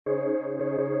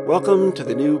Welcome to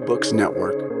the New Books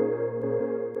Network.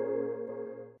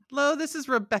 Hello, this is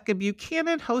Rebecca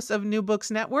Buchanan, host of New Books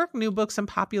Network, New Books and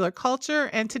Popular Culture.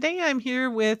 And today I'm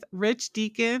here with Rich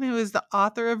Deakin, who is the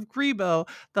author of Grebo,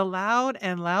 the loud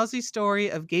and lousy story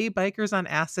of gay bikers on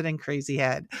acid and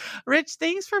Crazyhead. Rich,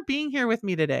 thanks for being here with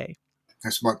me today.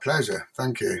 It's my pleasure.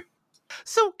 Thank you.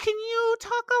 So can you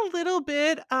talk a little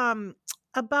bit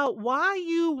about why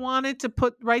you wanted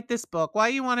to write this book, why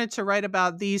you wanted to write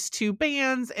about these two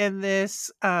bands and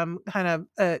this kind of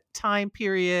time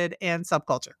period and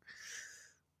subculture?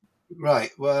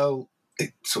 Right. Well,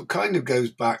 it sort of kind of goes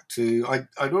back to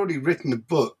I'd already written a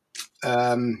book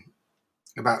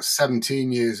about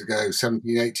 18 years ago,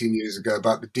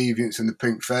 about the Deviants and the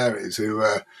Pink Fairies, who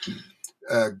were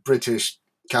British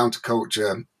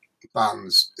counterculture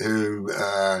bands who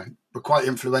were quite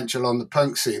influential on the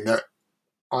punk scene that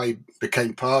I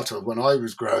became part of when I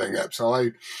was growing up. So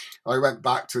I went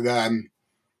back to them.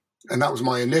 And that was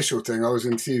my initial thing. I was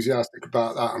enthusiastic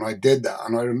about that, and I did that.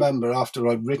 And I remember after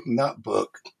I'd written that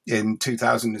book in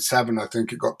 2007, I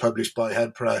think it got published by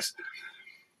Headpress,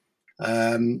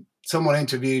 someone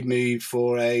interviewed me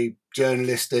for a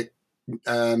journalistic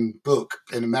book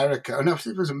in America. I don't know if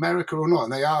it was America or not.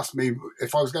 And they asked me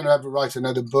if I was going to ever write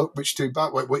another book, which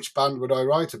band would I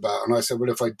write about? And I said, well,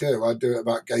 if I do, I'd do it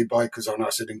about gay bikers on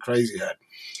acid and Crazyhead.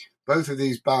 Both of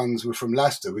these bands were from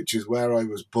Leicester, which is where I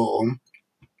was born.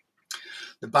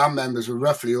 The band members were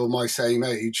roughly all my same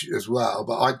age as well,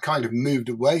 but I'd kind of moved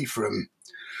away from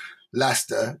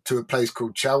Leicester to a place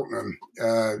called Cheltenham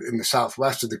in the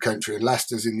southwest of the country, and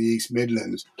Leicester's in the East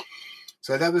Midlands.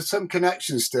 So there was some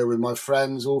connection still with my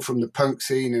friends, all from the punk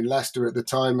scene in Leicester at the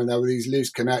time, and there were these loose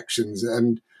connections.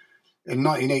 And in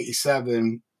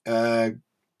 1987,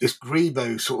 this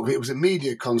Grebo it was a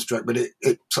media construct, but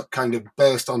it kind of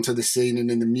burst onto the scene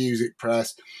and in the music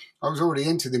press. I was already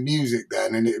into the music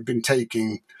then, and it had been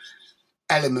taking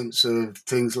elements of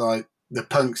things like the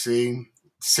punk scene,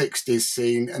 60s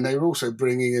scene, and they were also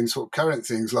bringing in sort of current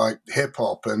things like hip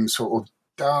hop and sort of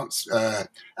dance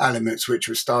elements, which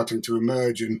were starting to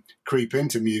emerge and creep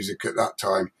into music at that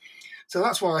time. So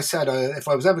that's why I said if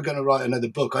I was ever going to write another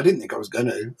book, I didn't think I was going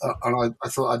to, and I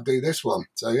thought I'd do this one.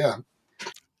 So yeah.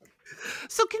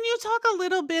 So can you talk a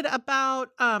little bit about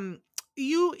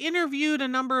you interviewed a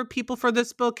number of people for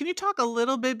this book. Can you talk a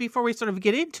little bit before we sort of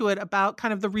get into it about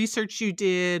kind of the research you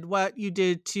did, what you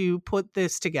did to put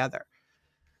this together?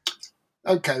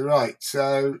 Okay, right.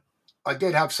 So I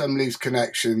did have some loose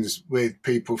connections with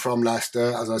people from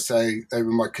Leicester. As I say, they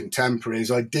were my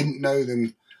contemporaries. I didn't know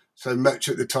them so much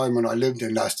at the time when I lived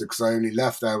in Leicester because I only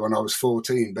left there when I was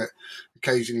 14. But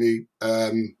occasionally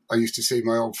I used to see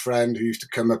my old friend who used to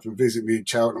come up and visit me in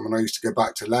Cheltenham when I used to go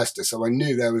back to Leicester. So I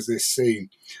knew there was this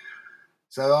scene.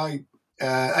 So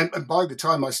and by the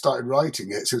time I started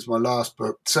writing it, since my last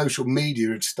book, social media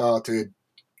had started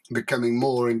becoming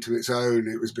more into its own.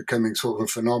 It was becoming sort of a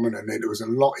phenomenon. It was a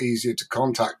lot easier to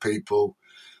contact people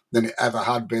than it ever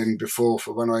had been before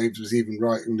for when I was even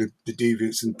writing the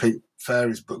Deviants and Pink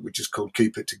Fairies book, which is called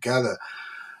Keep It Together.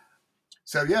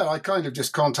 So, yeah, I kind of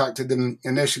just contacted them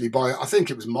initially by, I think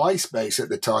it was MySpace at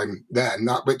the time then,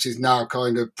 which is now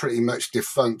kind of pretty much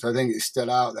defunct. I think it's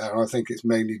still out there. I think it's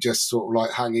mainly just sort of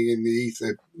like hanging in the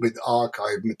ether with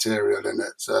archive material in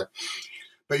it. So,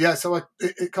 but yeah, so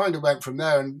it kind of went from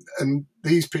there. And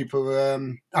these people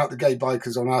out the gay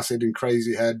bikers on acid and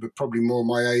Crazyhead were probably more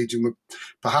my age and were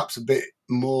perhaps a bit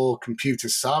more computer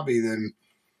savvy than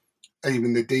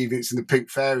even the Deviants and the Pink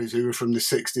Fairies, who were from the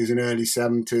 60s and early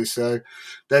 70s. So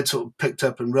they'd sort of picked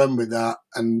up and run with that.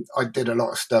 And I did a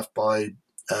lot of stuff by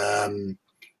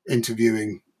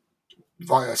interviewing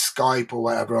via Skype or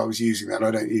whatever I was using then. I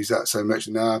don't use that so much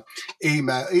now.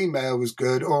 Email was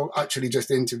good, or actually just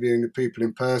interviewing the people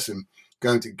in person,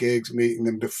 going to gigs, meeting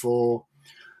them before,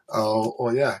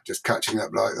 or yeah, just catching up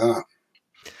like that.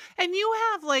 And you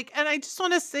have and I just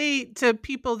want to say to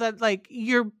people that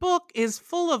your book is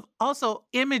full of also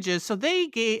images. So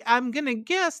I'm going to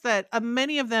guess that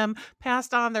many of them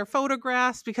passed on their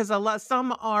photographs because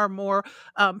some are more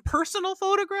personal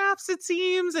photographs, it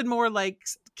seems, and more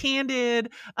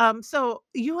candid. So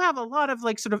you have a lot of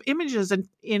sort of images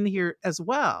in here as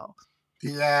well.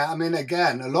 Yeah, I mean,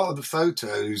 again, a lot of the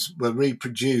photos were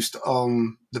reproduced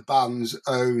on the band's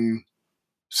own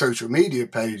social media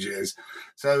pages.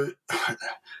 So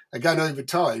again, over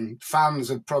time, fans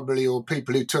have probably, or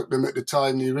people who took them at the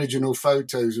time, the original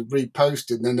photos have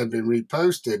reposted, and then they've been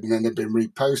reposted, and then they've been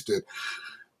reposted.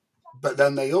 But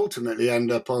then they ultimately end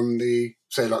up on the,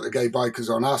 say, like the Gay Bikers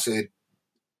on Acid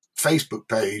Facebook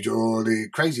page or the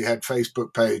Crazyhead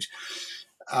Facebook page.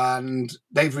 and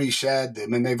they've reshared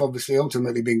them, and they've obviously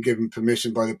ultimately been given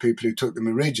permission by the people who took them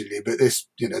originally. But this,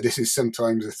 this is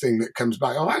sometimes a thing that comes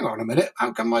back. Oh, hang on a minute,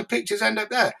 how come my pictures end up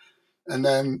there? And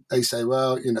then they say,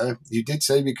 well, you did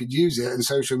say we could use it, and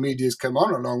social media's come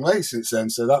on a long way since then,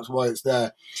 so that's why it's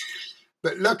there.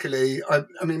 But luckily, I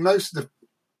mean, most of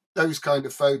those kind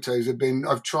of photos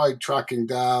I've tried tracking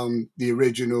down the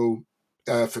original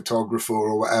photographer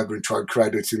or whatever and tried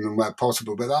crediting them where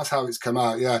possible, but that's how it's come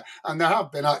out, yeah. And there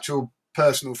have been actual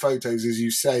personal photos, as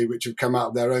you say, which have come out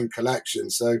of their own collection,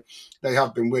 so they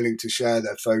have been willing to share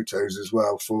their photos as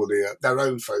well for their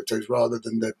own photos rather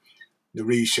than the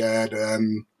reshared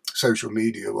social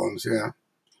media ones, yeah.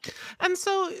 And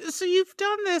so you've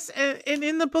done this, and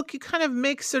in the book you kind of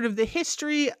make sort of the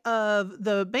history of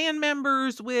the band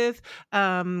members with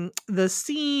the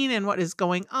scene and what is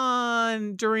going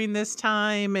on during this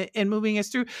time and moving us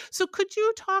through. So could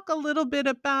you talk a little bit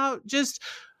about just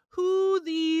who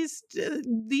these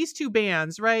two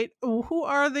bands, right? Who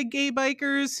are the Gay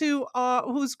Bykers?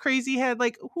 Who's Crazyhead?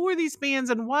 Like, who are these bands,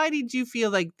 and why did you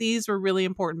feel like these were really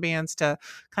important bands to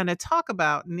kind of talk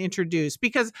about and introduce?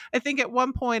 Because I think at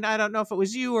one point, I don't know if it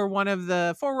was you or one of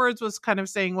the forwards was kind of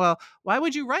saying, well, why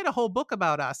would you write a whole book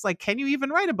about us? Like, can you even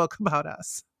write a book about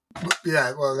us?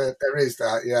 Yeah, well, there is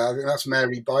that. Yeah, I think that's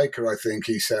Mary Byker, I think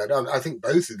he said. I think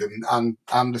both of them, and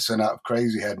Anderson out of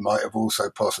Crazyhead might have also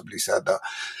possibly said that.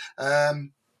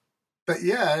 But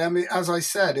yeah, I mean, as I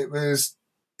said, it was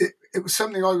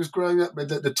something I was growing up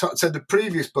with at the time. So the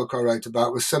previous book I wrote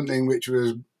about was something which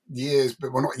was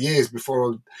not years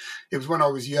before. It was when I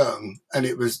was young, and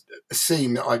it was a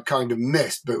scene that I'd kind of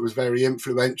missed, but it was very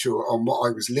influential on what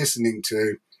I was listening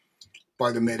to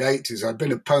by the mid-'80s. I'd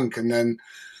been a punk, and then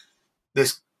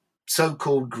this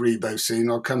so-called Grebo scene,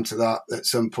 I'll come to that at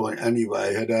some point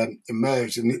anyway, had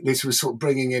emerged. And this was sort of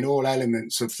bringing in all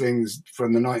elements of things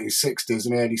from the 1960s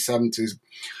and early 70s,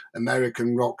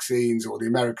 American rock scenes, or the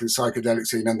American psychedelic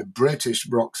scene, and the British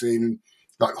rock scene,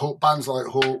 like bands like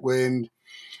Hawkwind,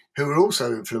 who were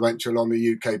also influential on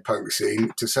the UK punk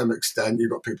scene to some extent.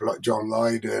 You've got people like John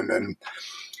Lydon and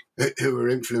who were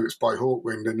influenced by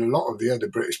Hawkwind, and a lot of the other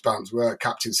British bands were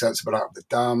Captain Sensible out of the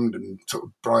Damned, and sort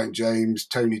of Brian James,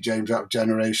 Tony James out of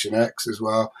Generation X as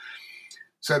well.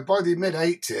 So by the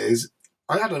mid-'80s,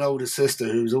 I had an older sister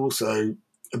who was also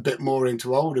a bit more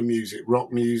into older music,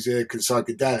 rock music and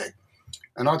psychedelic.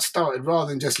 And I'd started, rather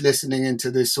than just listening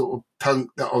into this sort of punk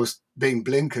that I was being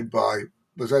blinkered by,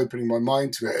 was opening my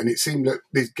mind to it. And it seemed that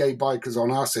these Gay Bykers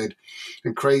on acid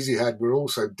and Crazyhead were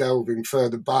also delving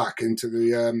further back into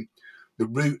the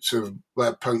roots of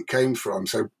where punk came from.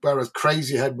 So whereas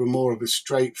Crazyhead were more of a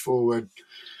straightforward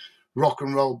rock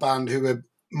and roll band who were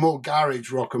more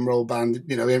garage rock and roll band,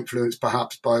 influenced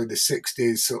perhaps by the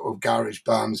 60s sort of garage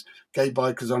bands, Gay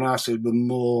Bykers on acid were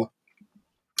more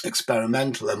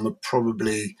experimental and were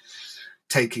probably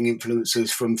taking influences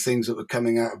from things that were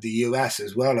coming out of the US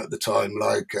as well at the time,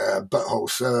 like Butthole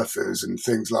Surfers and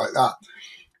things like that.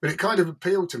 But it kind of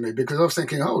appealed to me because I was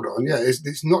thinking, hold on, yeah,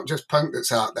 it's not just punk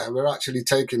that's out there. We're actually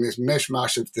taking this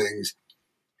mishmash of things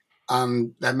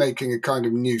and they're making a kind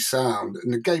of new sound.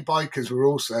 And the Gay Bykers were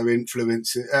also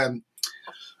influencing,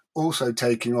 also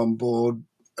taking on board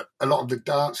a lot of the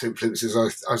dance influences,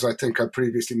 as I think I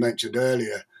previously mentioned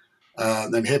earlier,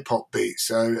 and hip-hop beats.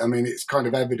 So, I mean, it's kind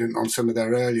of evident on some of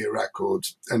their earlier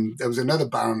records. And there was another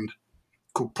band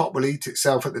called Pop Will Eat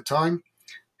Itself at the time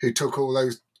who took all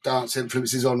those dance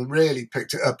influences on, really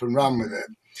picked it up and ran with it.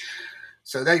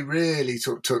 So they really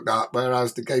took that,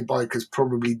 whereas the Gay Bykers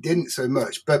probably didn't so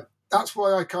much. But that's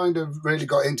why I kind of really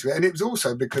got into it. And it was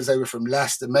also because they were from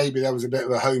Leicester. Maybe there was a bit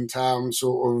of a hometown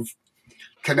sort of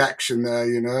connection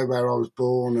there, where I was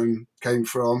born and came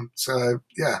from. So,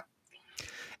 yeah.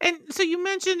 And so you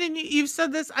mentioned, and you've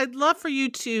said this, I'd love for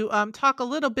you to talk a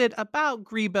little bit about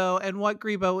Grebo and what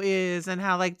Grebo is and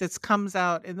how like this comes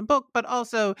out in the book, but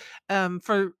also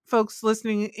for folks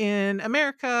listening in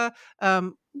America,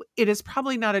 it is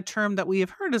probably not a term that we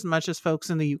have heard as much as folks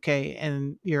in the UK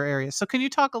and your area. So can you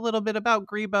talk a little bit about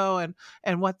Grebo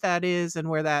and what that is and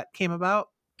where that came about?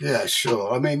 Yeah,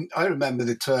 sure. I mean, I remember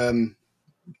the term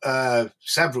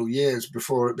several years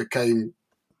before it became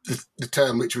the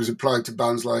term which was applied to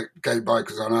bands like Gay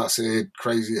Bykers on Acid,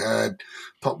 Crazyhead,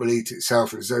 Pop Will Eat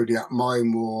Itself, and Zodiac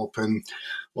Mind Warp, and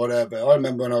whatever. I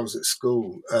remember when I was at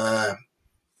school,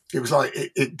 it was like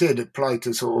it did apply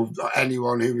to sort of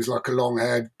anyone who was like a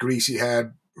long-haired,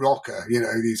 greasy-haired rocker.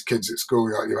 These kids at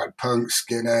school, like you had punks,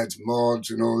 skinheads, mods,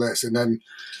 and all this, and then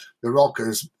the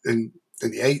rockers in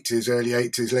the 80s, early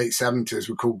 80s, late 70s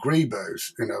were called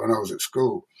Grebos. When I was at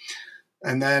school,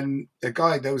 and then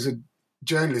there was a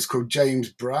journalist called James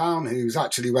Brown, who's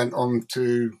actually went on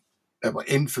to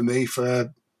infamy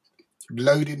for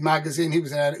Loaded magazine. He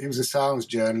was a sounds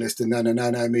journalist and then an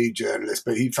NME journalist,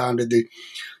 but he founded it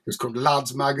was called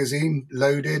Lads magazine,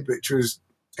 Loaded, which was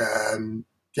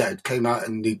it came out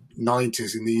in the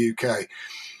 90s in the UK.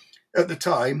 At the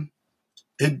time,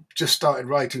 he'd just started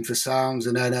writing for Sounds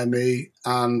and NME,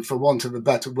 and for want of a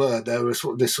better word, there was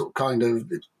this kind of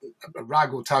a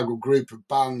raggle-taggle group of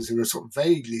bands who were sort of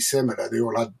vaguely similar. They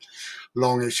all had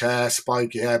longish hair,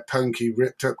 spiky hair, punky,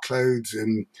 ripped-up clothes,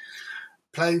 and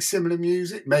playing similar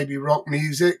music, maybe rock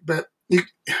music, but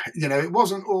it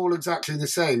wasn't all exactly the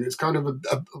same. It's kind of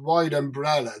a wide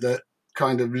umbrella that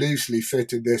kind of loosely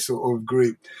fitted this sort of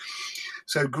group.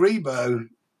 So Grebo,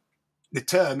 the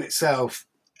term itself,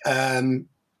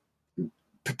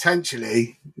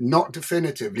 potentially, not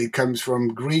definitively, comes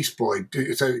from Grease Boy.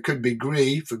 So it could be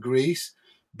Gree for Grease,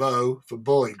 Bo for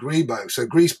boy, Grebo. So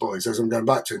Grease Boys, as I'm going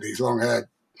back to, these long-haired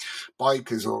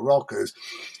bikers or rockers.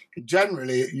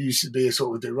 Generally, it used to be a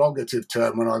sort of derogative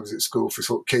term when I was at school for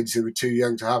sort of kids who were too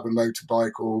young to have a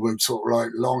motorbike or were sort of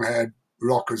like long-haired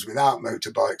rockers without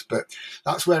motorbikes. But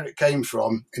that's where it came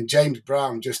from. And James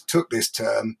Brown just took this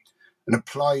term and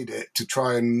applied it to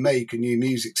try and make a new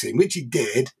music scene, which he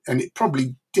did. And it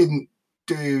probably didn't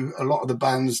do a lot of the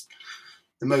bands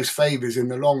the most favours in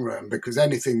the long run, because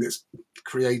anything that's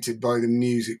created by the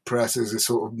music press as a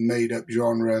sort of made-up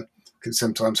genre can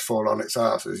sometimes fall on its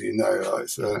ass, as you know. Right?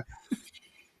 So.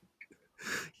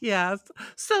 Yes.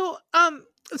 So,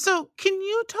 can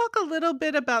you talk a little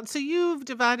bit about, so you've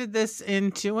divided this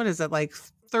into, what is it, like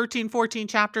 13, 14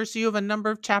 chapters? So you have a number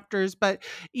of chapters, but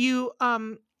you,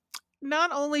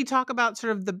 not only talk about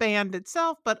sort of the band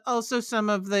itself, but also some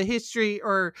of the history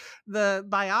or the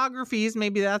biographies.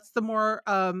 Maybe that's the more,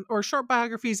 or short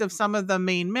biographies of some of the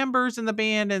main members in the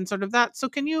band and sort of that. So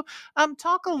can you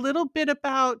talk a little bit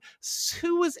about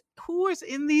who was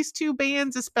in these two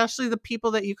bands, especially the people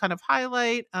that you kind of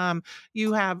highlight?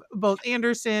 You have both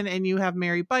Anderson and you have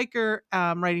Mary Byker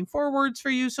writing forewords for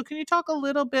you. So can you talk a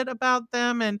little bit about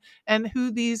them and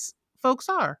who these folks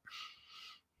are?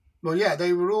 Well, yeah,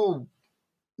 they were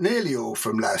nearly all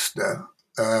from Leicester,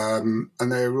 and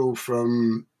they were all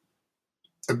from.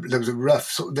 There was a rough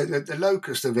sort of, the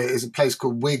locus of it is a place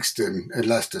called Wigston in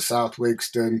Leicester, South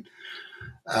Wigston,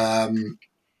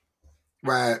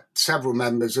 where several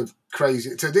members of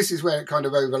Crazy. So this is where it kind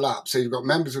of overlaps. So you've got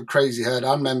members of Crazyhead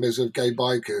and members of Gay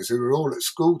Bykers who were all at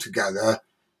school together,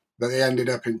 but they ended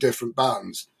up in different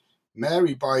bands.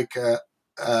 Mary Byker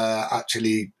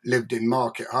actually lived in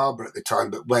Market Harbour at the time,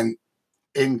 but went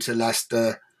into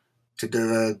Leicester to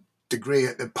do a degree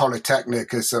at the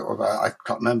Polytechnic, as sort of I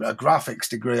can't remember, a graphics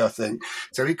degree, I think.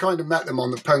 So he kind of met them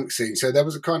on the punk scene. So there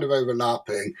was a kind of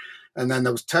overlapping. And then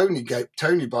there was Tony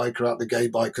Byker at the Gay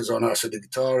Bykers on us, the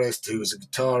guitarist, who was a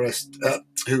guitarist,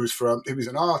 who was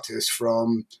an artist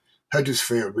from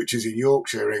Huddersfield, which is in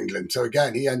Yorkshire, England. So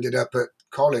again, he ended up at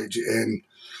college in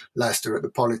Leicester at the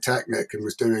Polytechnic and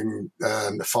was doing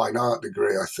the fine art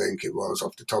degree, I think it was,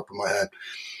 off the top of my head.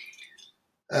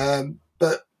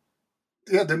 But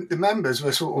yeah, the members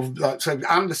were sort of like, so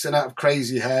Anderson out of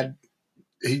Crazyhead,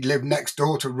 he lived next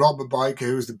door to Robert Byker,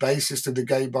 who was the bassist of the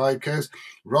Gay Bykers.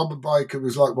 Robert Byker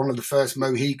was like one of the first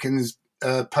Mohicans,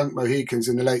 punk Mohicans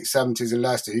in the late 70s in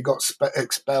Leicester. He got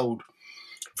expelled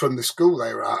from the school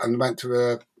they were at and went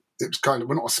to it was kind of,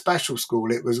 well, not a special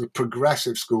school, it was a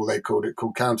progressive school, they called it,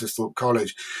 called Countersthorpe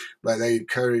College, where they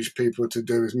encouraged people to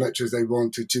do as much as they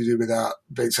wanted to do without,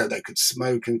 so they could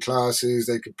smoke in classes,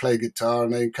 they could play guitar,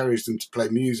 and they encouraged them to play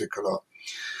music a lot.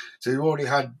 So you already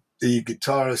had the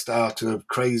guitarist out of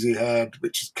Crazyhead,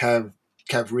 which is Kev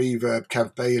Reverb,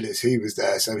 Kev Bayliss, he was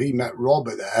there, so he met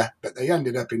Robert there, but they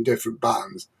ended up in different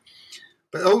bands.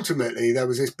 But ultimately, there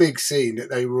was this big scene that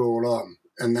they were all on.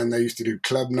 And then they used to do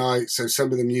club nights. So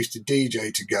some of them used to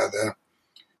DJ together.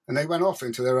 And they went off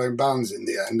into their own bands in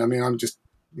the end. I mean, I'm just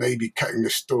maybe cutting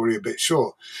the story a bit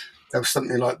short. There was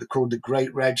something called the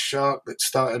Great Red Shark that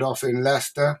started off in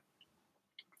Leicester.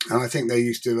 And I think they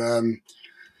used to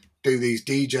do these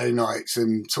DJ nights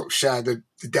and sort of share the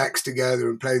decks together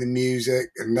and play the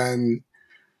music. And then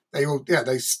they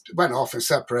went off and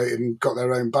separated and got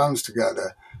their own bands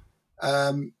together.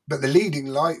 But the leading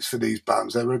lights for these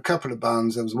bands, there were a couple of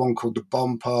bands. There was one called the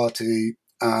Bomb Party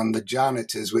and the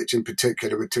Janitors, which in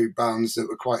particular were two bands that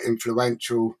were quite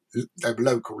influential. They were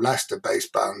local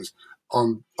Leicester-based bands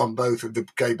on both of the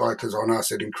Gay Bykers on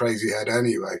Acid and Crazyhead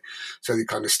anyway. So they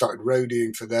kind of started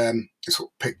roadieing for them. They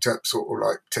sort of picked up sort of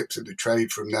like tips of the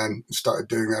trade from them and started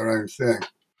doing their own thing.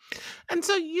 And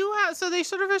so so they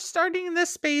sort of are starting in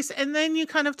this space, and then you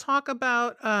kind of talk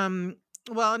about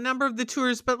well, a number of the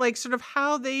tours, but like sort of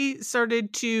how they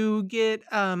started to get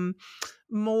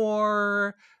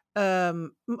more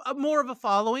more of a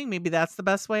following, maybe that's the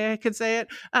best way I could say it.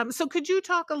 So could you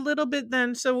talk a little bit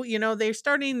then, so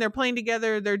they're playing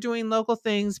together, they're doing local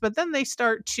things, but then they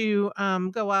start to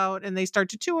go out and they start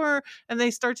to tour and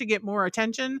they start to get more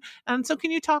attention. And so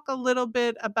can you talk a little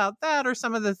bit about that, or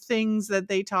some of the things that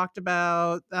they talked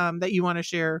about that you want to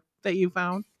share that you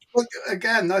found? Well,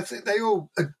 again, I think they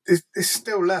all it's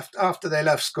still left after they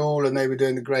left school and they were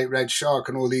doing the Great Red Shark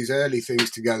and all these early things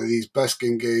together, these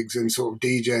busking gigs and sort of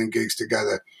DJing gigs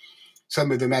together. Some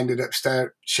of them ended up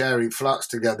sharing flats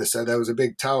together. So there was a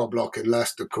big tower block in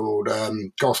Leicester called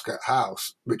Goscott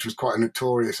House, which was quite a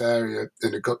notorious area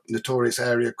in a notorious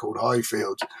area called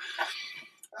Highfields.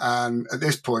 And at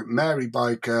this point, Mary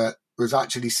Byker was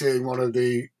actually seeing one of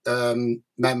the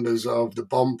members of the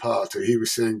Bomb Party. He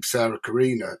was seeing Sarah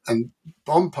Carina, and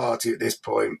Bomb Party at this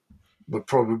point were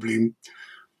probably,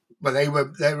 well, they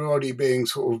were already being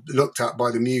sort of looked at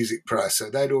by the music press. So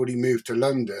they'd already moved to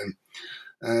London,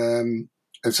 and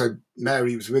so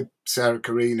Mary was with Sarah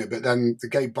Carina, but then the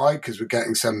Gay Bykers were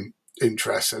getting some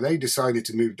interest, so they decided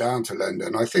to move down to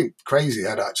London. I think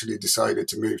Crazyhead actually decided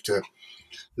to move to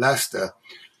Leicester.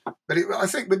 But I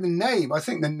think with the name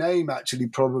actually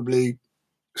probably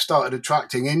started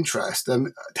attracting interest.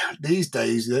 And these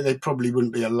days, they probably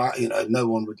wouldn't be no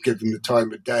one would give them the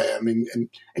time of day. I mean, and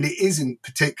it isn't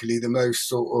particularly the most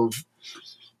sort of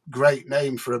great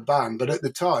name for a band, but at the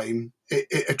time,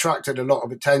 it attracted a lot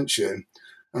of attention.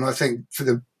 And I think for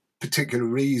the particular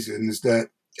reasons that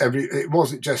it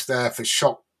wasn't just there for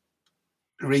shock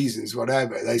reasons,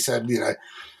 whatever. They said,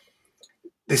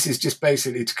 this is just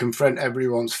basically to confront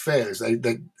everyone's fears.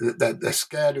 They're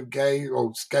scared of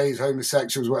gays,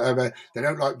 homosexuals, whatever. They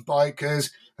don't like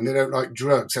bikers and they don't like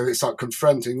drugs. So it's like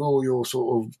confronting all your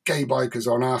sort of gay bikers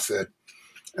on acid.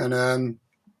 And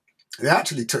they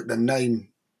actually took the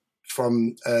name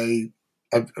from a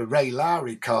Ray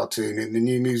Lowry cartoon in the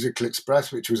New Musical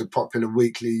Express, which was a popular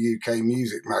weekly UK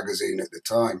music magazine at the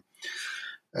time.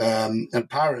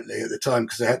 Apparently at the time,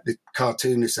 because the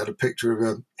cartoonist had a picture of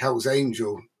a Hell's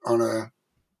Angel on a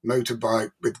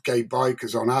motorbike with gay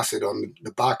bikers on acid on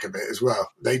the back of it as well.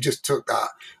 They just took that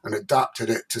and adapted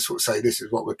it to sort of say, this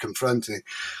is what we're confronting.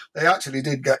 They actually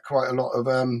did get quite a lot of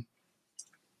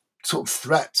sort of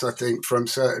threats, I think, from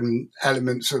certain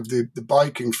elements of the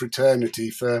biking fraternity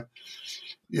for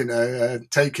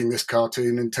taking this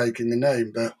cartoon and taking the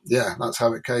name. But yeah, that's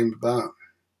how it came about.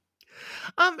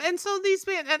 And so these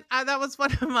bands, and that was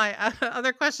one of my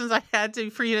other questions I had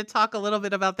for you to talk a little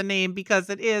bit about the name, because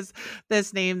it is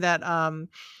this name that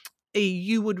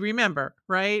you would remember,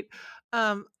 right?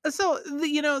 So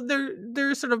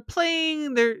they're sort of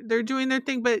playing, they're doing their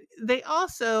thing, but they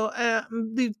also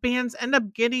these bands end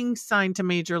up getting signed to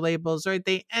major labels, right?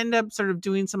 They end up sort of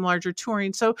doing some larger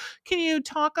touring. So can you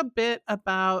talk a bit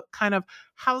about kind of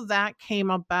how that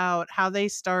came about, how they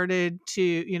started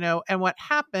to, and what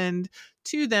happened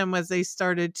to them as they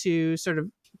started to sort of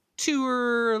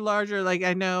tour larger? Like,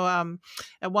 I know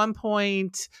at one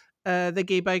point the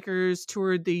Gay Bykers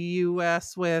toured the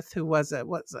U.S. with, who was it?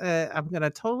 I'm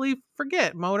gonna totally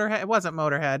forget. Motorhead. It wasn't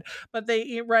Motorhead, but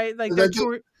like their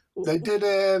tour. They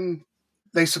did.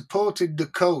 They supported the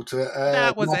Cult at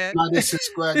That was it. Madison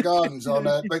Square Gardens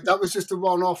but that was just a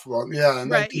one-off one. Yeah,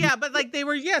 and right. Yeah, but like they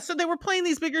were, so they were playing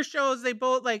these bigger shows. They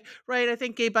both right. I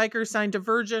think Gay Bykers signed to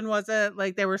Virgin, was it?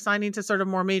 Like they were signing to sort of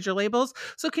more major labels.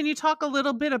 So can you talk a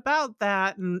little bit about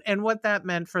that and what that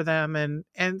meant for them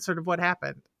and sort of what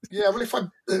happened? Yeah, well, if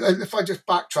I just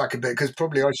backtrack a bit, because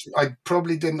probably I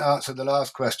probably didn't answer the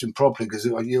last question properly, because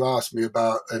you asked me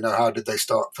about how did they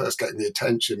start first getting the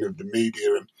attention of the media,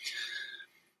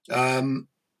 and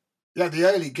the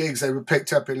early gigs, they were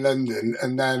picked up in London,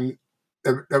 and then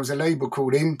there was a label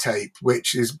called Intape,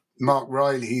 which is Mark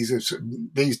Riley.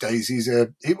 These days he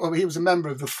was a member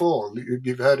of The Fall.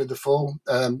 You've heard of The Fall,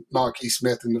 Mark E.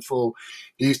 Smith and The Fall.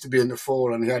 He used to be in The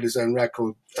Fall, and he had his own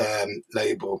record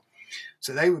label.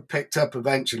 So they were picked up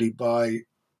eventually by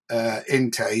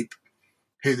Intape,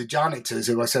 who the janitors,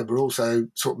 who I said were also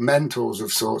sort of mentors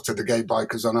of sorts to the Gay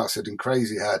Bykers on Acid and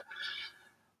Crazyhead.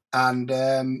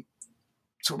 And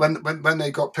so when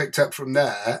they got picked up from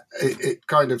there, it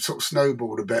kind of sort of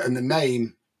snowballed a bit. And the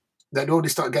name, they'd already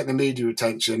started getting the media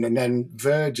attention, and then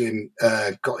Virgin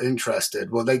got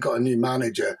interested. Well, they got a new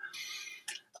manager,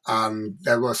 and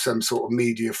there was some sort of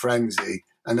media frenzy.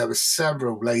 And there were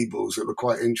several labels that were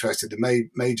quite interested, the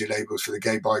major labels for the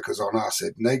Gay Bykers on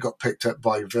Acid, and they got picked up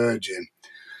by Virgin.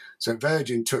 So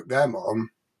Virgin took them on,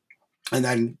 and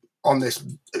then on this,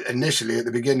 initially at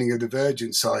the beginning of the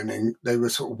Virgin signing, they were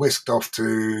sort of whisked off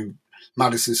to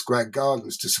Madison Square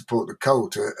Gardens to support the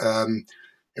cult. I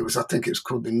think it was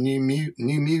called the New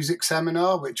Music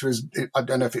Seminar, which was, I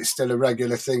don't know if it's still a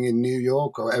regular thing in New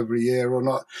York or every year or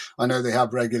not. I know they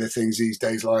have regular things these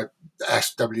days like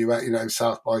SWA,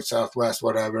 South by Southwest,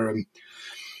 whatever.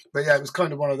 But yeah, it was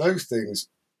kind of one of those things.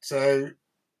 So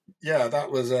yeah,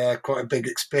 that was quite a big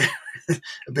experience,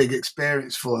 a big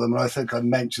experience for them. And I think I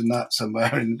mentioned that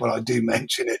somewhere, and I do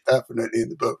mention it definitely in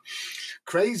the book.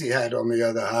 Crazyhead, on the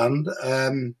other hand,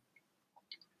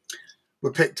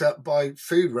 were picked up by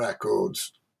Food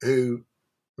Records, who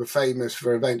were famous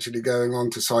for eventually going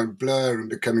on to sign Blur and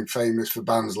becoming famous for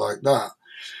bands like that.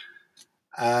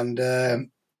 And they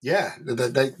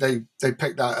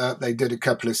picked that up. They did a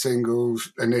couple of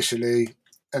singles initially,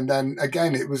 and then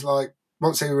again, it was like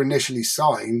once they were initially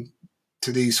signed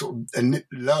to these sort of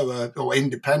lower or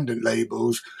independent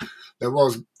labels, there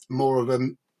was more of a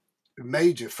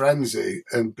major frenzy,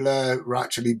 and Blur were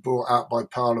actually bought out by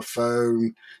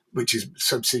Parlophone, which is a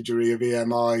subsidiary of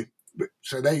EMI.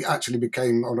 So they actually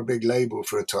became on a big label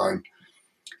for a time.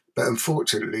 But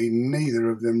unfortunately, neither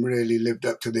of them really lived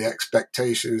up to the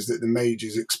expectations that the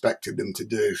majors expected them to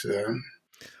do. So,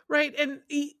 right, and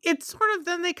it's sort of,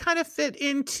 then they kind of fit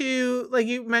into, like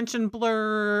you mentioned,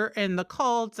 Blur and the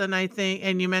Cults,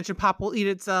 and you mentioned Pop Will Eat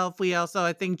Itself. We also,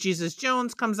 I think, Jesus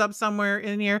Jones comes up somewhere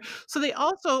in here. So they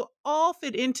also all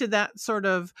fit into that sort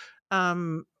of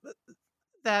um,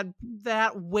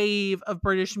 that wave of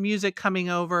British music coming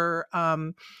over,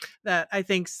 that I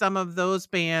think some of those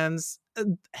bands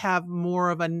have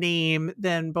more of a name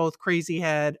than both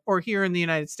Crazyhead, or here in the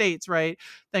United States, right,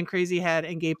 than Crazyhead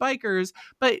and Gay Bykers.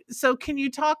 But so can you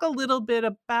talk a little bit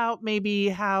about maybe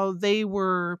how they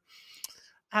were,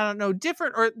 I don't know,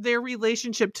 different, or their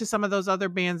relationship to some of those other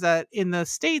bands that in the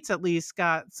States at least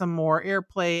got some more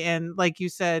airplay and, like you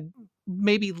said,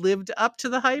 maybe lived up to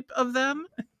the hype of them?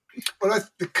 well,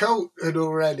 the Cult had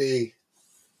already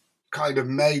kind of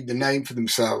made the name for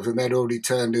themselves, and they'd already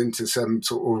turned into some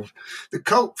sort of, the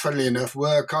Cult, funnily enough,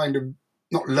 were kind of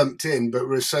not lumped in, but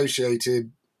were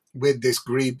associated with this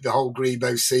the whole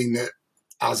Grebo scene, that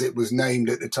as it was named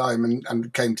at the time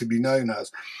and came to be known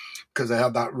as, because they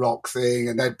had that rock thing,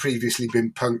 and they'd previously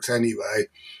been punks anyway.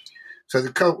 So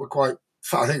the Cult were quite,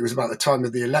 I think it was about the time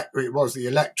of the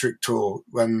Electric tour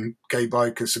when Gay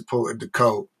Bykers supported the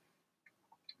Cult.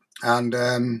 And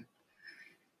the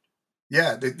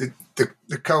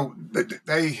Cult,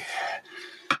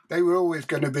 they were always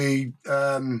going to be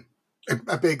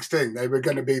a big thing. They were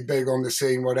going to be big on the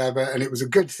scene, whatever, and it was a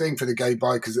good thing for the Gay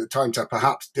Bykers at the time to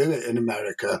perhaps do it in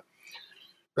America.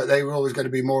 But they were always going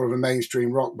to be more of a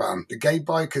mainstream rock band. The Gay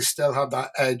Bykers still had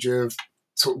that edge of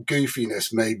sort of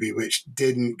goofiness, maybe, which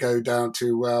didn't go down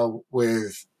too well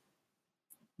with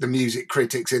the music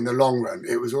critics in the long run.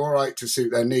 It was all right to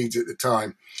suit their needs at the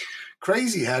time.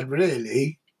 Crazyhead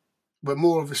really were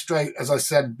more of a straight, as I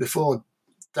said before,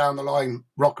 down the line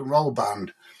rock and roll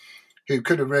band who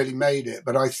could have really made it.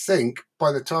 But I think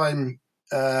by the time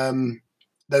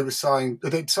they'd signed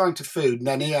to Food, and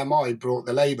then EMI brought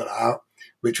the label out,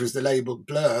 which was the label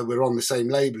Blur, were on the same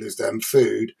label as them,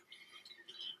 Food.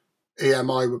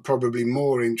 EMI were probably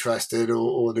more interested,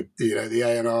 or the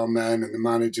A&R men and the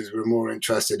managers were more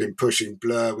interested in pushing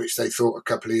Blur, which they thought a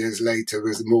couple of years later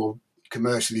was more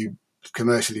commercially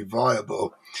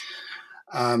viable.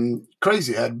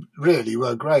 Crazyhead really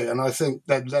were great, and I think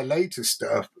their later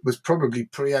stuff was probably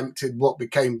preempted what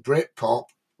became Britpop,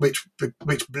 which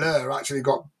Blur actually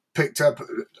got picked up,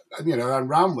 and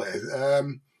ran with.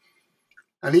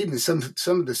 And even some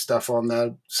of the stuff on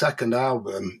their second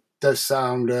album does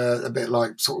sound a bit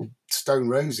like sort of Stone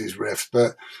Roses riffs,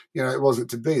 but it wasn't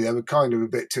to be. They were kind of a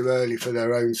bit too early for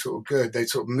their own sort of good. They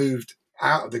sort of moved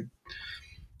out of the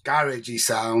garagey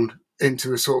sound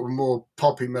into a sort of more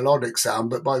poppy melodic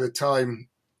sound, but by the time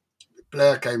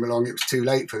Blur came along, it was too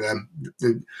late for them.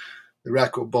 The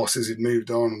record bosses had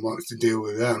moved on and wanted to deal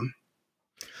with them.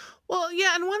 Well,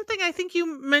 yeah, and one thing I think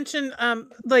you mentioned,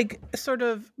 like sort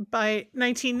of by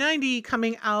 1990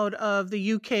 coming out of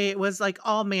the UK, it was like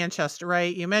all Manchester,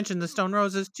 right? You mentioned the Stone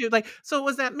Roses too. Like, so it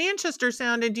was that Manchester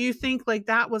sound, and do you think like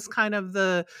that was kind of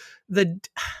the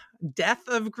death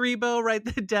of Grebo, right?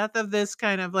 The death of this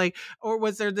kind of like, or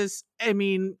was there this,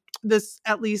 this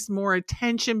at least more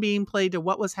attention being played to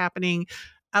what was happening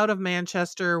out of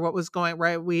Manchester, what was going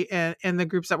right, and the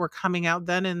groups that were coming out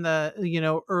then in the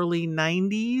early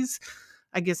 90s.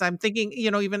 I guess I'm thinking,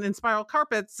 even in Spiral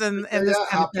Carpets and this kind of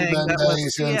Happy thing that was,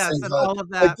 Mondays and yes, things and like all of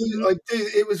I that. do.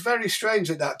 It was very strange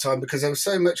at that time because there was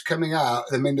so much coming out.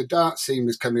 I mean, the dance scene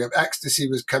was coming up, ecstasy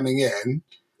was coming in,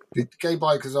 the Gay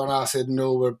Bykers on acid and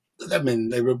all were. I mean,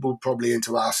 they were all probably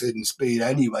into acid and speed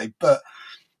anyway, but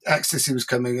ecstasy was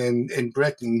coming in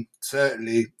Britain,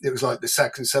 certainly it was like the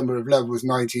second summer of love was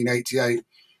 1988.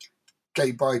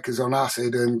 Gay Bykers on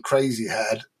Acid and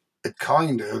Crazyhead had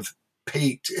kind of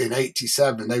peaked in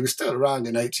 87. They were still around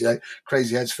in 88.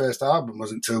 Crazyhead's first album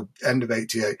wasn't until end of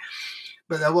 88.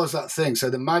 But there was that thing. So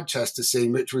the Manchester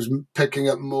scene, which was picking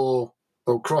up more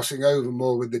or crossing over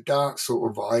more with the dance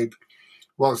sort of vibe,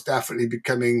 was definitely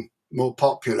becoming more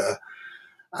popular.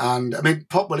 And I mean,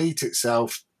 Pop Will Eat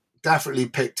Itself definitely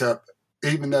picked up,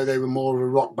 even though they were more of a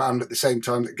rock band at the same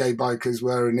time that Gay Bykers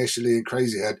were initially in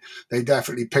Crazyhead. They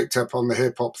definitely picked up on the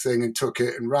hip hop thing and took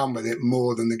it and ran with it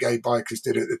more than the Gay Bykers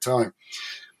did at the time.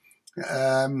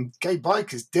 Gay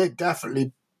Bykers did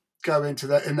definitely go into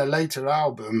that in the later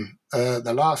album,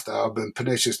 the last album,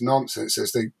 Pernicious Nonsense,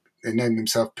 as they named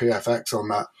themselves PFX on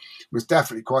that, was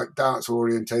definitely quite dance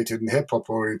orientated and hip hop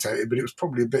orientated, but it was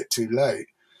probably a bit too late.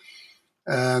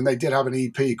 They did have an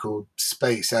EP called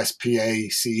Space,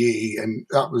 SPACE, and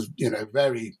that was,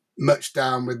 very much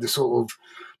down with the sort of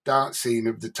dance scene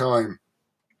of the time.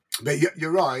 But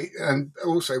you're right, and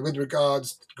also with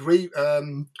regards,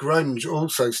 grunge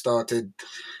also started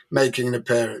making an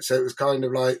appearance. So it was kind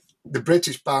of like the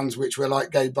British bands, which were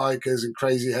like Gay Bykers and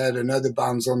Crazyhead and other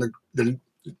bands on the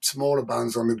smaller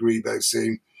bands on the Grebo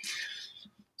scene,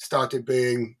 started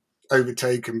being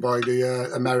overtaken by the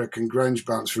American grunge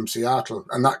bands from Seattle.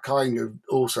 And that kind of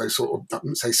also sort of, I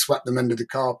wouldn't say swept them under the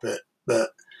carpet,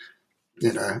 but,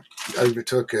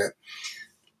 overtook it.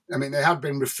 I mean, they had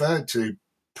been referred to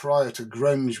prior to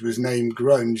grunge was named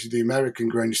grunge, the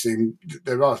American grunge scene.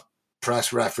 There are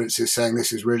press references saying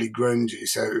this is really grungy.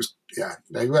 So it was,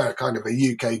 they were kind of a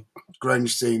UK grunge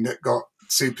scene that got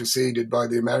superseded by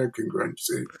the American grunge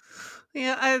scene.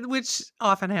 Yeah, which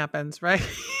often happens, right?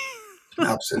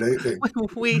 Absolutely.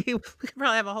 We could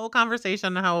probably have a whole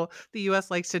conversation on how the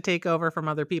U.S. likes to take over from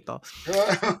other people.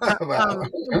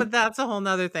 But that's a whole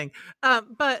nother thing.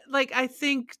 But like, I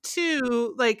think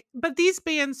too, but these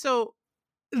bands, so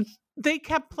they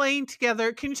kept playing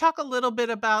together. Can you talk a little bit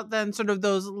about then sort of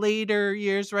those later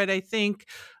years, right? I think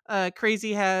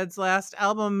Crazyhead's last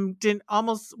album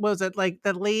was it like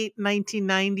the late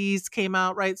 1990s came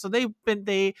out, right? So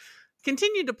they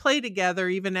continued to play together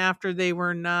even after they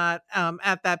were not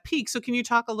at that peak. So can you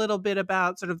talk a little bit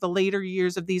about sort of the later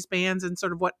years of these bands and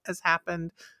sort of what has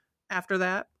happened after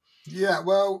that? Yeah,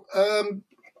 well,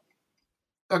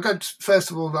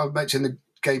 first of all, I've mentioned the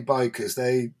Gay Bykers.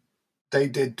 They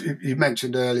did, you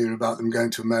mentioned earlier about them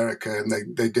going to America, and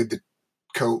they did the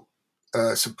cult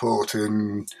support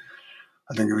in,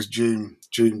 I think it was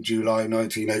July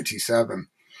 1987.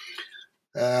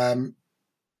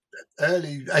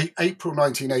 Early April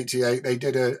 1988, they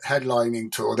did a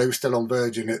headlining tour. They were still on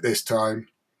Virgin at this time.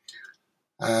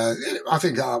 I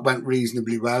think that went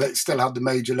reasonably well. It still had the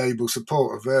major label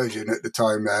support of Virgin at the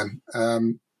time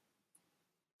then.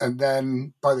 And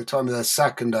then by the time of their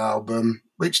second album,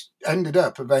 which ended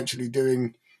up eventually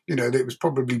doing, it was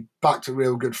probably back to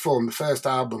real good form. The first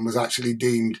album was actually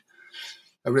deemed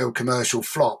a real commercial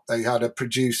flop. They had a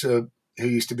producer who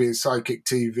used to be in Psychic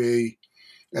TV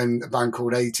and a band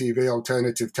called ATV,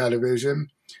 Alternative Television,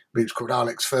 which was called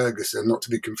Alex Ferguson, not to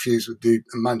be confused with the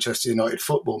Manchester United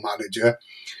football manager.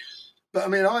 But I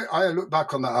mean, I look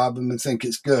back on that album and think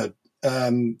it's good.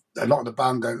 A lot of the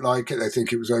band don't like it. They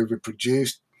think it was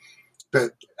overproduced.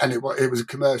 And it was a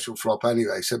commercial flop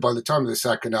anyway. So by the time of the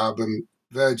second album,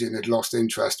 Virgin had lost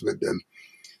interest with them.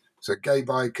 So Gay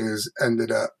Bykers ended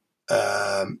up,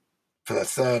 for their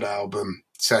third album,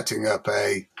 setting up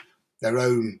their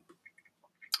own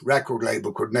record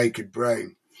label called Naked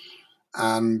Brain.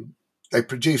 And they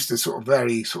produced a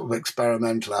very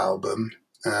experimental album,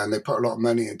 and they put a lot of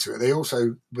money into it. They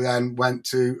also then went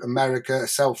to America, a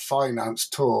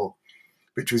self-financed tour,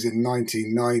 which was in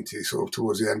 1990, sort of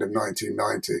towards the end of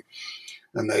 1990.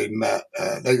 And they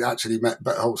actually met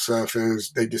Butthole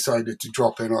Surfers. They decided to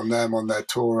drop in on them on their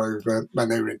tour over when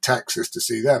they were in Texas to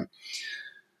see them.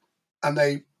 And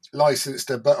they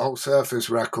licensed a Butthole Surfers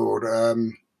record.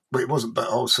 But it wasn't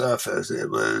Butthole Surfers. It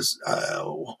was,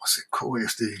 what was it called?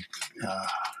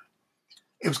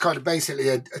 It was kind of basically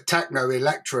a techno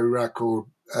electro record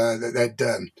that they'd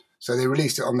done. So they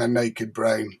released it on their Naked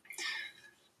Brain.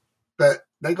 But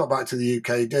they got back to the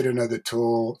UK, did another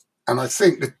tour, and I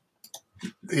think that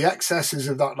the excesses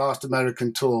of that last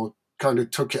American tour kind of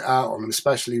took it out on them,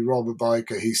 especially Robert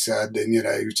Biker, he said, and,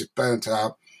 he was just burnt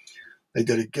out. They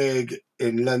did a gig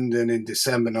in London in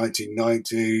December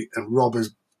 1990, and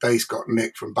Robert's bass got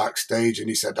nicked from backstage, and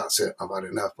he said, "That's it, I've had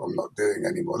enough, I'm not doing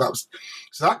anymore."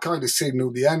 So that kind of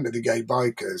signalled the end of the Gay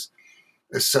Bykers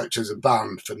as such as a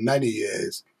band for many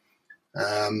years.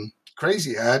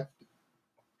 Crazyhead,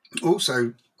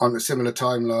 also, on a similar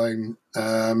timeline,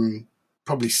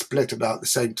 probably split about the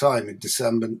same time in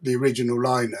December, the original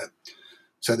lineup.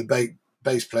 So the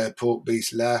bass player, Port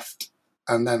Beast, left.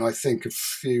 And then I think a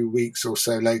few weeks or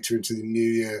so later into the new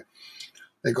year,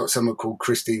 they got someone called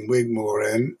Christine Wigmore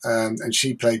in, and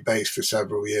she played bass for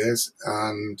several years.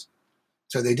 And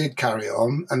so they did carry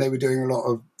on, and they were doing a lot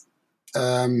of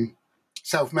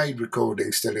self-made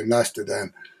recordings still in Leicester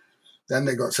then. Then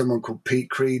they got someone called Pete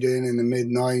Creed in the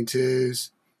mid-90s.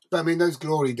 But I mean, those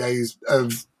glory days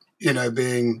of,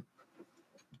 being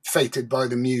feted by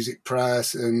the music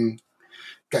press and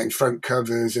getting front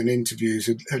covers and interviews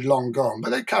had long gone.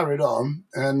 But they carried on.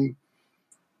 And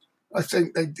I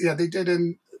think they did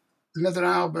another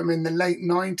album in the late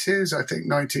 90s, I think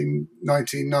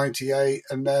 1998.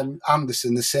 And then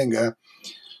Anderson, the singer,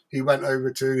 he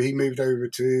moved over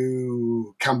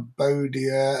to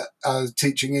Cambodia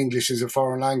teaching English as a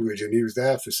foreign language, and he was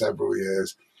there for several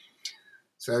years.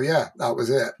 So, yeah, that was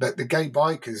it. But the Gay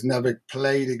Bykers never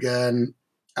played again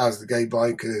as the Gay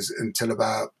Bykers until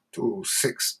about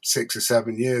 6 or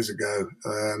 7 years ago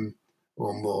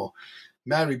or more.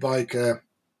 Mary Byker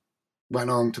went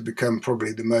on to become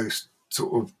probably the most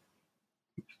sort of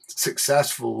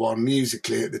successful one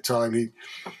musically at the time. He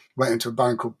went into a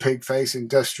band called Pigface,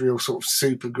 industrial sort of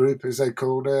super group, as they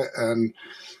called it, and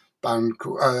band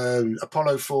called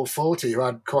Apollo 440, who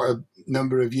had quite a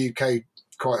number of UK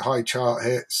quite high chart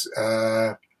hits.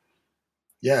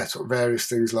 Sort of various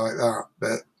things like that.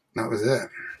 But that was it.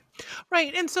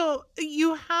 Right. And so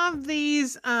you have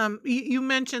these, you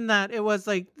mentioned that it was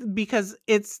like, because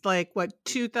it's like what,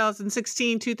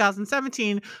 2016,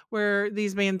 2017, where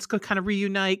these bands could kind of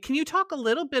reunite. Can you talk a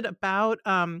little bit about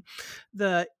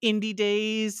the indie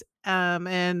days?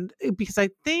 And because I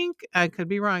think, I could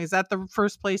be wrong, is that the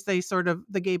first place the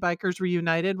Gay Bykers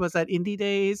reunited, was at Indie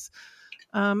Days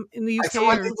in the UK?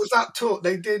 I think it was that tour.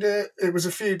 They did it was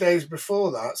a few days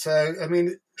before that. So, I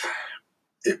mean,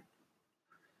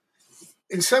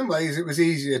 in some ways, it was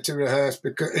easier to rehearse,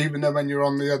 because even though when you're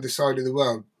on the other side of the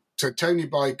world. So Tony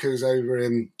Byker's over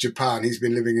in Japan. He's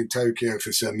been living in Tokyo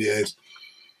for some years.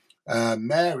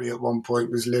 Mary at one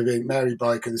point Mary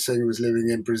Byker, the singer, was living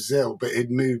in Brazil, but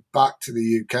he'd moved back to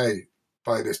the UK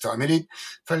by this time. And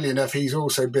funnily enough, he's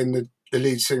also been the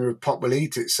lead singer of Pop Will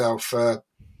Eat Itself for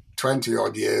 20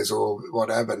 odd years or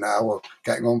whatever now, or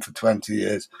getting on for 20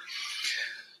 years.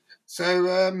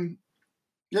 So,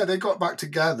 they got back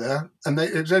together, and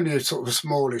it was only a sort of a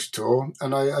smallish tour,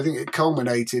 and I think it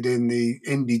culminated in the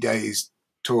Indie Days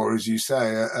tour, as you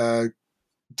say,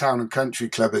 Town and Country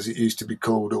Club, as it used to be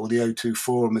called, or the O2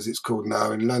 Forum, as it's called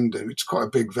now, in London, which is quite a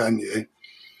big venue.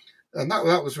 And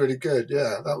that was really good,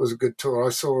 yeah. That was a good tour. I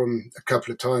saw them a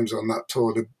couple of times on that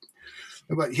tour. They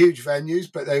weren't huge venues,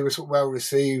 but they were sort of well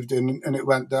received, and it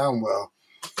went down well.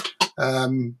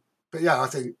 But yeah, I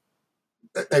think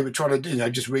they were trying to,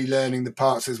 just relearning the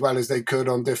parts as well as they could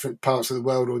on different parts of the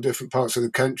world or different parts of the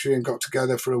country, and got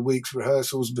together for a week's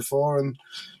rehearsals before and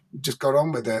just got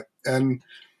on with it. And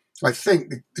I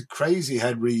think the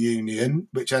Crazyhead reunion,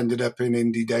 which ended up in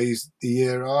Indie Days the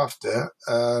year after,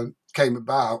 came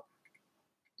about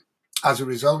as a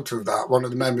result of that. One of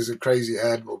the members of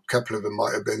Crazyhead, well, a couple of them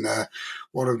might have been there,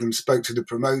 one of them spoke to the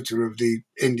promoter of the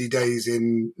Indie Days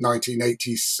in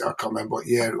 1980, I can't remember what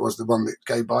year it was, the one that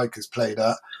Gay Bykers played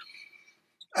at,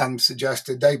 and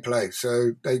suggested they play.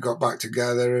 So they got back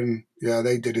together, and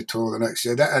they did a tour the next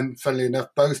year. And funnily enough,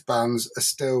 both bands are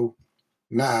still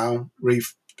now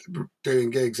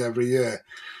doing gigs every year.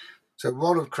 So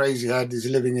one of Crazyhead is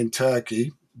living in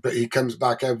Turkey, but he comes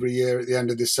back every year at the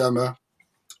end of the summer,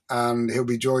 and he'll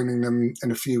be joining them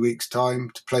in a few weeks' time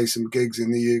to play some gigs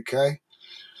in the UK.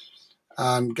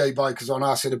 And Gay Bykers on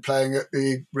Acid are playing at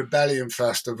the Rebellion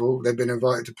Festival. They've been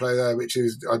invited to play there, which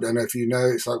is, I don't know if you know,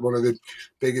 it's like one of the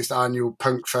biggest annual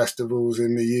punk festivals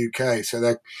in the UK.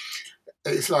 So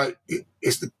it's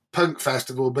the punk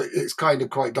festival, but it's kind of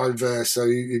quite diverse. So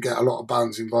you get a lot of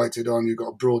bands invited on. You've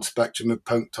got a broad spectrum of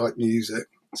punk type music.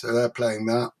 So they're playing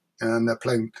that, and they're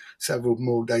playing several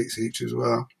more dates each as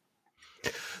well.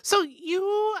 So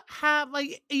you have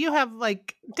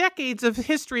decades of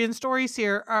history and stories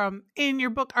here in your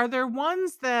book. Are there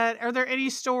any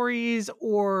stories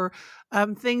or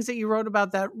things that you wrote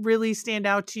about that really stand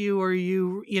out to you, or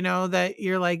that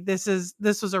you're like, this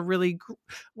was a really,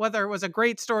 whether it was a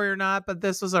great story or not, but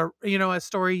this was a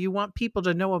story you want people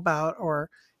to know about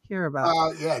or hear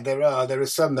about? There are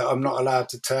some that I'm not allowed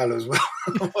to tell as well.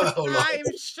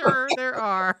 I'm sure there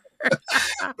are.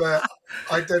 But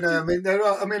I don't know. I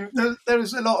mean,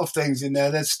 there's a lot of things in there.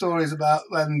 There's stories about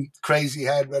when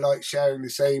Crazyhead were like sharing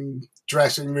the same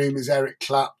dressing room as Eric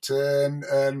Clapton.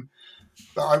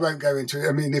 but I won't go into it.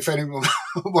 I mean, if anyone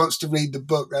wants to read the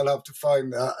book, they'll have to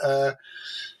find that.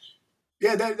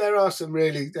 Yeah, there are some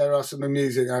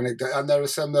amusing anecdotes, and there are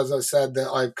some, as I said, that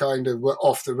I kind of were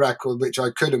off the record, which I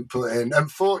couldn't put in.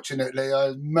 Unfortunately,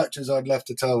 as much as I'd love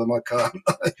to tell them, I can't.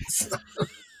 So,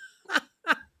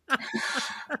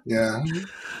 yeah.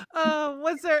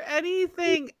 Was there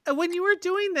anything when you were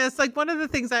doing this? Like one of the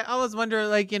things I always wonder,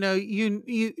 like you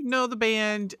know the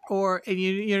band, or and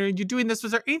you're doing this.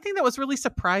 Was there anything that was really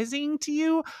surprising to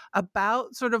you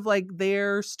about sort of like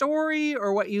their story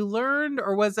or what you learned,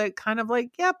 or was it kind of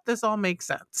like, yep, this all makes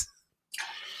sense?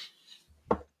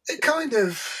 It kind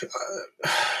of,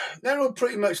 they're all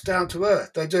pretty much down to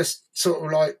earth. They're just sort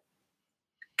of like,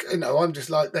 I'm just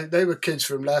like, they were kids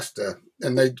from Leicester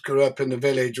and they grew up in the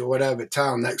village or whatever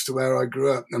town next to where I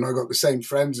grew up. And I got the same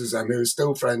friends as them who are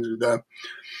still friends with them.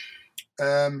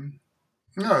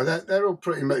 No, they're all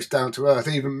pretty much down to earth.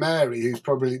 Even Mary, who's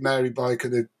probably Mary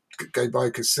Byker, the Gay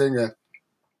Bykers singer,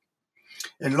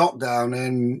 in lockdown,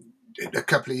 and a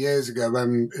couple of years ago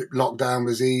when lockdown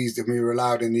was eased and we were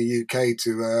allowed in the UK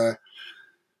to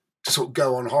sort of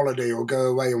go on holiday or go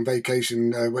away on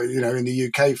vacation, in the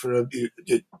UK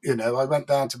I went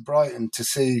down to Brighton to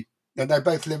see, and they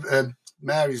both live,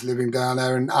 Mary's living down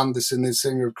there and Anderson is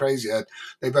singer of Crazyhead.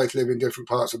 They both live in different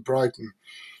parts of Brighton.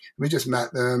 We just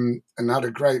met them and had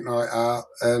a great night out,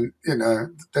 and,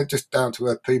 they're just down to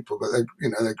earth people, but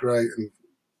they're great, and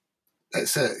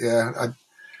that's it. Yeah.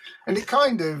 And it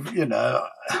kind of,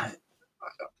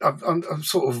 I'm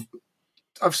sort of,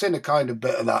 I've seen a kind of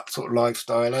bit of that sort of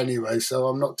lifestyle anyway, so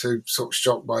I'm not too sort of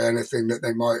shocked by anything that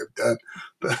they might have done.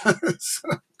 But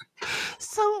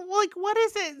So, like, what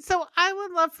is it? So, I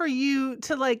would love for you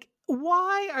to like.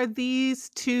 Why are these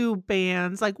two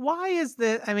bands like? Why is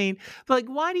that? I mean, like,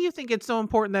 why do you think it's so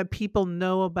important that people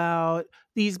know about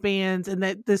these bands and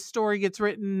that this story gets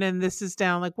written and this is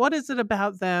down? Like, what is it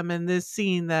about them and this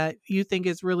scene that you think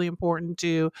is really important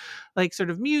to, like, sort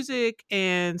of music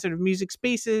and sort of music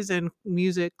spaces and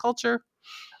music culture?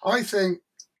 I think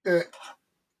that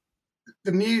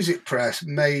the music press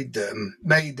made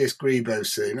this Grebo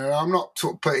scene, and I'm not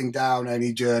sort of putting down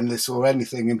any journalists or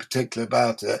anything in particular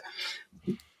about it.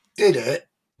 Did it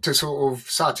to sort of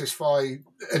satisfy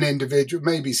an individual,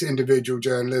 maybe individual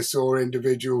journalists or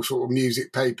individual sort of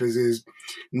music papers'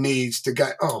 needs to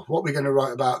get, what are we going to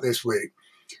write about this week?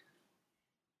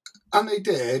 And they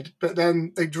did, but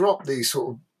then they dropped these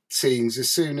sort of scenes as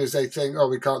soon as they think,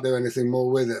 we can't do anything more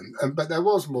with them. But there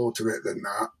was more to it than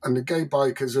that. And the Gay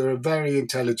Bykers are very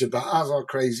intelligent, but as are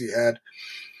Crazyhead.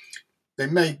 They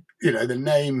may, the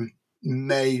name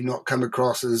may not come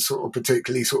across as sort of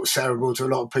particularly sort of cerebral to a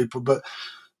lot of people, but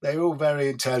they're all very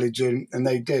intelligent and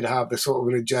they did have the sort of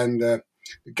an agenda.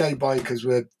 The Gay Bykers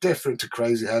were different to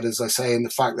Crazyhead, as I say, in the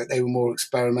fact that they were more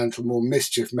experimental, more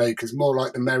mischief makers, more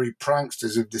like the merry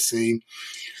pranksters of the scene.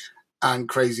 And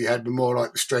Crazyhead were more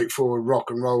like the straightforward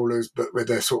rock and rollers, but with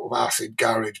a sort of acid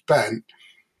garage bent.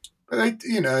 But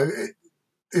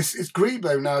it's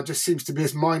Grebo now just seems to be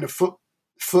this minor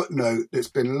footnote that's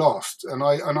been lost, and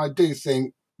I do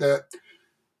think that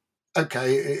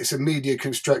it's a media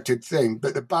constructed thing,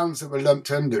 but the bands that were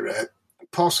lumped under it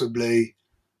possibly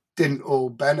didn't all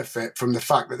benefit from the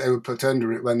fact that they were put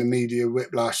under it when the media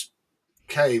whiplash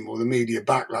came or the media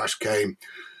backlash came.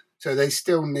 So they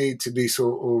still need to be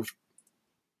sort of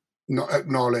not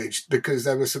acknowledged, because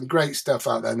there was some great stuff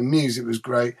out there. The music was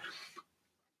great.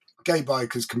 Gay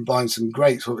Bykers combined some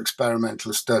great sort of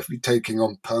experimental stuff, taking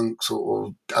on punk sort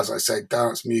of, as I say,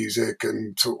 dance music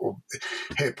and sort of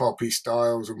hip-hoppy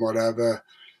styles and whatever.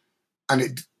 And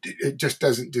it just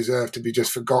doesn't deserve to be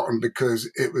just forgotten,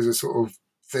 because it was a sort of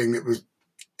thing that was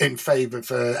in favour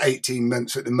for 18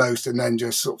 months at the most and then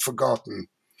just sort of forgotten.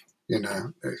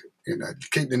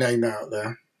 Keep the name out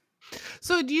there.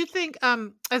 So do you think,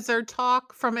 is there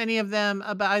talk from any of them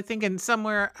about, I think in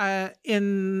somewhere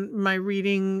in my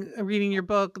reading your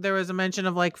book, there was a mention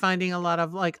of like finding a lot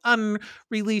of like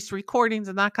unreleased recordings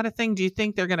and that kind of thing. Do you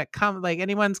think they're going to come, like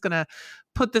anyone's going to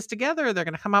put this together? Or they're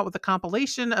going to come out with a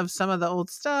compilation of some of the old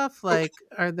stuff? Like,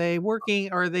 are they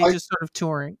working or are they just sort of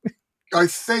touring? I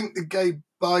think the Gay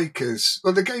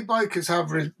Bykers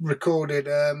have recorded,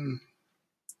 and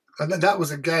that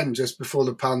was again just before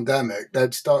the pandemic.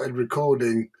 They'd started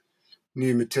recording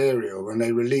new material and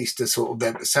they released a sort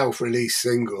of self-release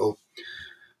single.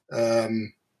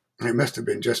 It must have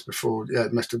been just before,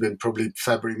 it must have been probably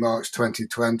February, March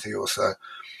 2020 or so.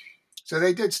 So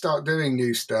they did start doing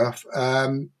new stuff.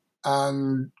 And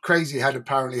Crazyhead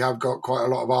apparently have got quite a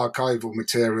lot of archival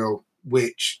material,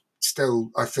 which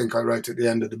still I think I wrote at the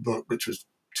end of the book, which was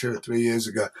 2 or 3 years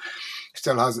ago.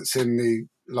 Still hasn't seen the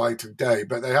light of day,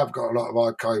 but they have got a lot of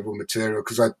archival material,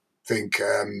 because I think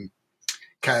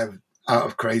Kev out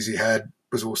of Crazyhead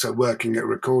was also working at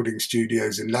recording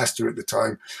studios in Leicester at the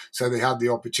time, so they had the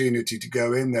opportunity to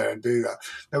go in there and do that.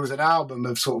 There was an album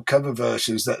of sort of cover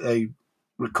versions that they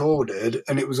recorded,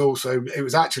 and it was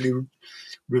actually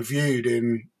reviewed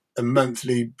in a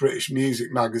monthly British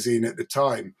music magazine at the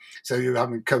time. So you were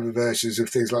having cover versions of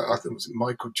things like, I think it was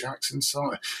Michael Jackson's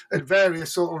song, and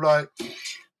various sort of like,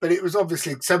 but it was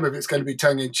obviously, some of it's going to be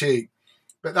tongue in cheek.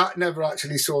 But that never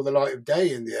actually saw the light of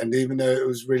day in the end, even though it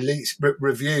was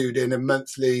reviewed in a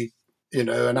monthly,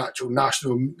 an actual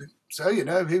national. So,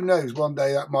 who knows? One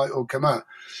day that might all come out.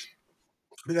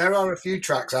 But there are a few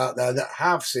tracks out there that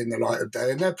have seen the light of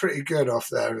day, and they're pretty good off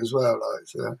there as well.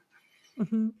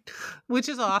 Mm-hmm. Which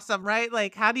is awesome, right?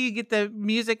 Like, how do you get the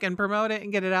music and promote it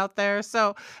and get it out there?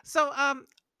 So,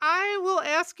 I will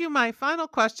ask you my final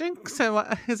question. So,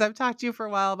 as I've talked to you for a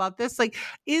while about this, like,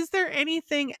 is there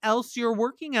anything else you're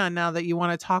working on now that you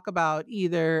want to talk about,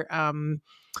 either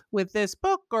with this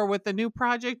book or with the new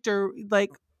project, or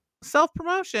like self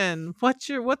promotion?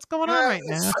 What's going on right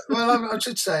now? Well, I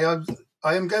should say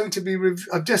I am going to be.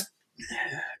 I've just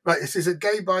right. This is a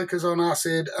Gay Bykers on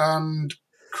Acid and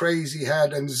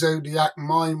Crazyhead and Zodiac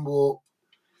Mind Warp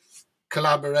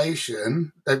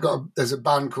collaboration. There's a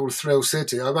band called Thrill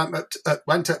City. I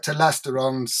went up to Leicester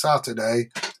on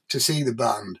Saturday to see the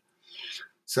band.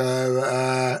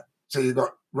 So you've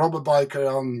got Robert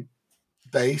Biker on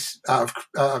bass out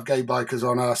of Gay Bykers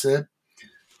on Acid.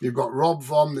 You've got Rob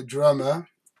Vom, the drummer,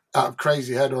 out of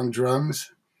Crazyhead on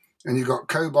drums. And you've got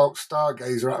Cobalt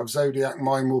Stargazer out of Zodiac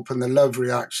Mind Warp and the Love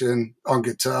Reaction on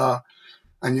guitar.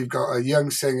 And you've got a young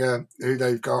singer who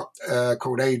they've got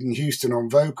called Aidan Houston on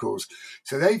vocals.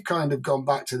 So they've kind of gone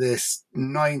back to this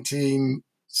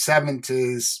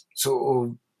 1970s sort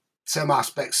of, some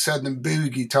aspects, Southern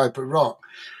boogie type of rock.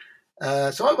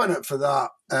 So I went up for that,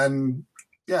 and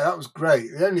yeah, that was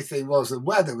great. The only thing was the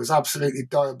weather was absolutely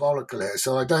diabolical here,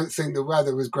 so I don't think the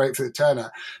weather was great for the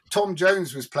turnout. Tom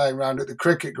Jones was playing around at the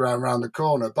cricket ground around the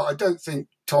corner, but I don't think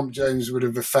Tom Jones would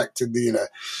have affected the,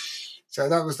 So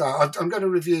that was that. I'm going to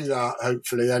review that,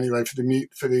 hopefully, anyway,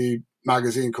 for the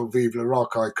magazine called Vive la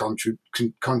Rock I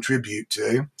contribute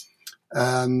to.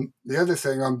 The other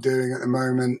thing I'm doing at the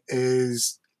moment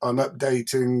is I'm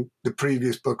updating the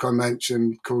previous book I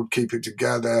mentioned called Keep It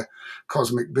Together,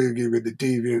 Cosmic Boogie with the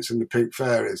Deviants and the Pink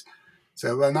Fairies.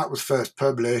 So when that was first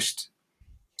published,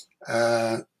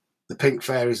 the Pink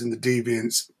Fairies and the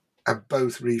Deviants have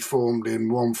both reformed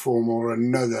in one form or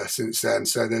another since then.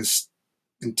 So there's,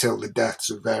 until the deaths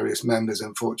of various members,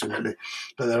 unfortunately.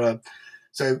 But there are,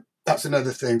 so that's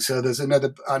another thing. So there's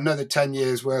another 10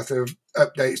 years worth of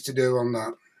updates to do on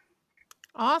that.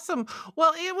 Awesome.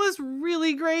 Well, it was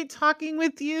really great talking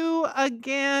with you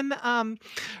again.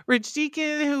 Rich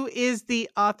Deakin, who is the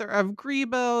author of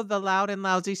Grebo, The Loud and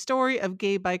Lousy Story of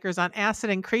Gay Bykers on Acid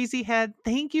and Crazyhead.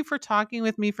 Thank you for talking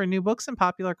with me for New Books in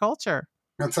Popular Culture.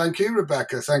 And thank you,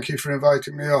 Rebecca. Thank you for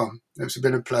inviting me on. It's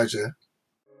been a pleasure.